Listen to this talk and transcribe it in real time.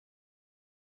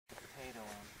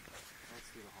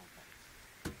through the whole thing.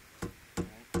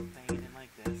 Alright, bang it in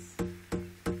like this. Have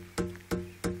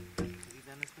you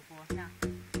done this before? No.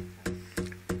 Okay.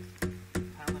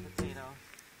 Pound the potato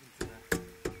into the...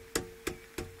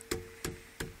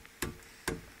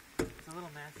 It's a little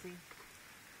messy.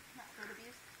 Not food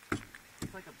abuse.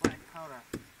 It's like a black powder.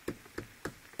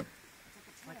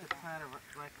 It's like a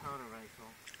black powder rifle.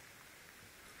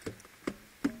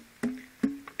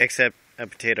 Except a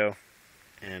potato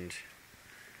and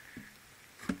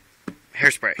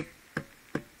hairspray. Okay,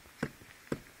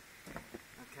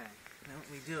 now what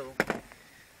we do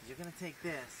is you're going to take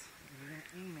this and you're going to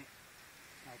aim it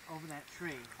like over that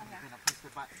tree. And you're going to push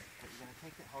the button. But you're going to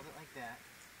take it, hold it like that.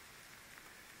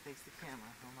 Face the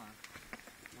camera, hold on.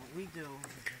 And what we do is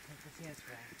we take this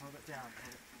hairspray, hold it down,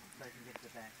 hold it so I can get to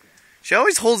the back here. She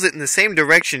always holds it in the same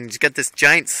direction. She's got this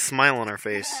giant smile on her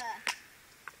face. Hold on.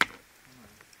 Let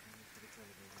me put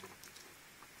it right there.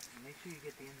 And make sure you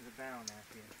get the end of the barrel,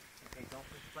 Matthew. Okay, don't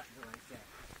push the button like that.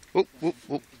 Whoop, whoop,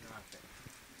 whoop. You drop it.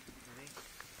 Ready?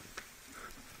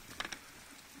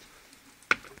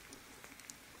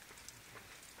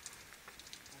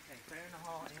 Okay, fire in the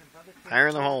hole and brother. Fire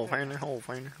in the hole, fire in the hole,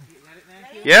 fire in the hole. You got it,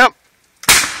 Matthew? Yep.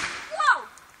 Whoa!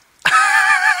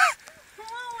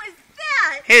 What was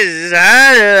that? His